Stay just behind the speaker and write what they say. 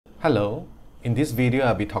Hello, in this video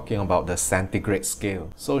I'll be talking about the centigrade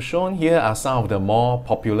scale. So shown here are some of the more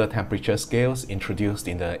popular temperature scales introduced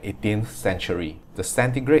in the 18th century. The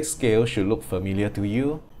centigrade scale should look familiar to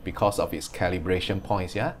you because of its calibration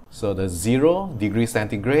points, yeah? So the 0 degree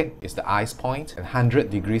centigrade is the ice point, and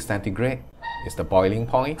 100 degrees centigrade is the boiling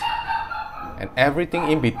point, and everything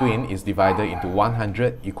in between is divided into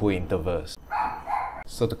 100 equal intervals.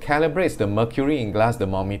 So to calibrate the mercury in glass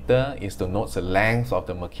thermometer is to note the length of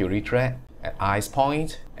the mercury thread at ice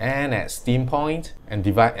point and at steam point, and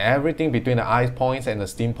divide everything between the ice points and the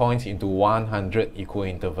steam points into 100 equal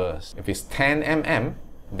intervals. If it's 10 mm,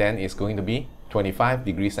 then it's going to be 25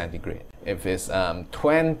 degrees centigrade. If it's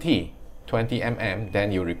 20 mm,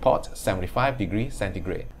 then you report 75 degrees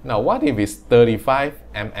centigrade. Now what if it's 35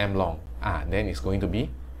 mm long? Then it's going to be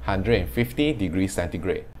 150 degrees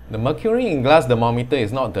centigrade. The mercury in glass thermometer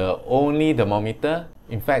is not the only thermometer.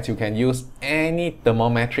 In fact, you can use any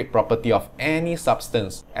thermometric property of any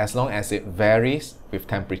substance as long as it varies with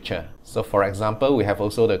temperature. So for example, we have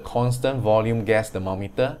also the constant volume gas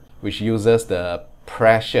thermometer, which uses the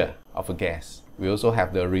pressure of a gas. We also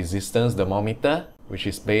have the resistance thermometer, which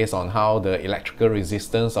is based on how the electrical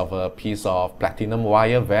resistance of a piece of platinum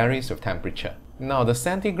wire varies with temperature. Now, the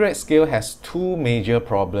centigrade scale has two major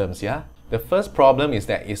problems, yeah? The first problem is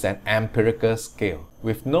that it's an empirical scale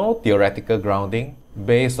with no theoretical grounding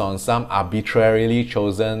based on some arbitrarily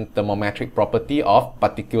chosen thermometric property of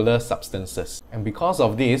particular substances. And because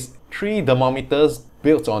of this, three thermometers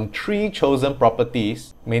built on three chosen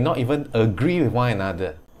properties may not even agree with one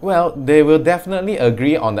another. Well, they will definitely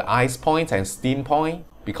agree on the ice point and steam point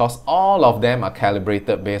because all of them are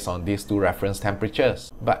calibrated based on these two reference temperatures.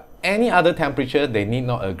 But any other temperature, they need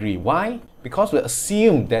not agree. Why? Because we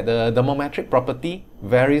assume that the thermometric property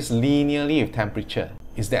varies linearly with temperature.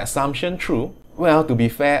 Is the assumption true? Well, to be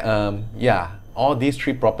fair, yeah, all these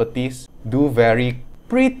three properties do vary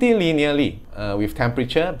pretty linearly with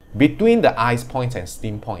temperature between the ice point and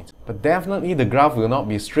steam point. But definitely the graph will not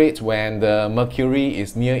be straight when the mercury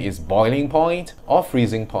is near its boiling point or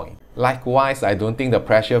freezing point. Likewise, I don't think the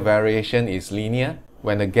pressure variation is linear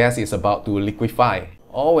when the gas is about to liquefy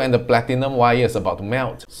or when the platinum wire is about to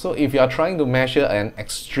melt. So if you are trying to measure an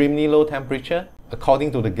extremely low temperature,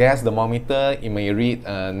 according to the gas thermometer, it may read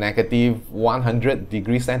negative 100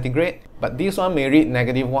 degrees centigrade, but this one may read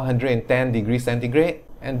negative 110 degrees centigrade,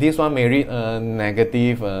 and this one may read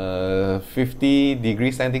negative 50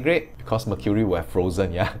 degrees centigrade because mercury will have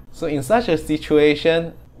frozen, yeah? So in such a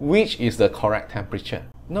situation, which is the correct temperature?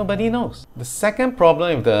 Nobody knows. The second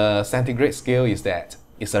problem with the centigrade scale is that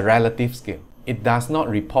it's a relative scale. It does not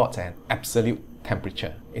report an absolute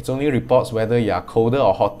temperature. It only reports whether you are colder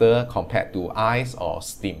or hotter compared to ice or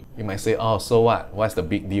steam. You might say, oh, so what? What's the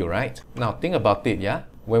big deal, right? Now think about it, yeah?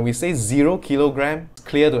 When we say 0 kilogram, it's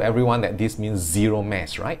clear to everyone that this means zero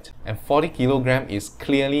mass, right? And 40 kilogram is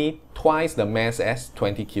clearly twice the mass as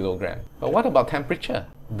 20 kilogram. But what about temperature?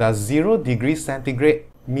 Does 0 degrees centigrade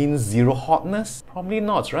mean zero hotness? Probably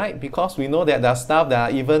not, right? Because we know that there are stuff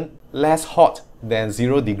that are even less hot than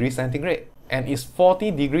 0 degrees centigrade. And is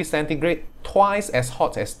 40 degrees centigrade twice as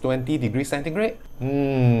hot as 20 degrees centigrade?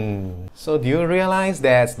 So do you realize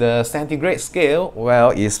that the centigrade scale,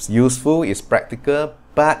 well, is useful, is practical,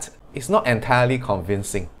 but it's not entirely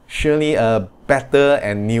convincing. Surely a better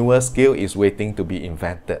and newer scale is waiting to be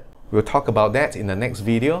invented. We'll talk about that in the next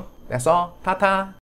video. That's all. Ta-ta!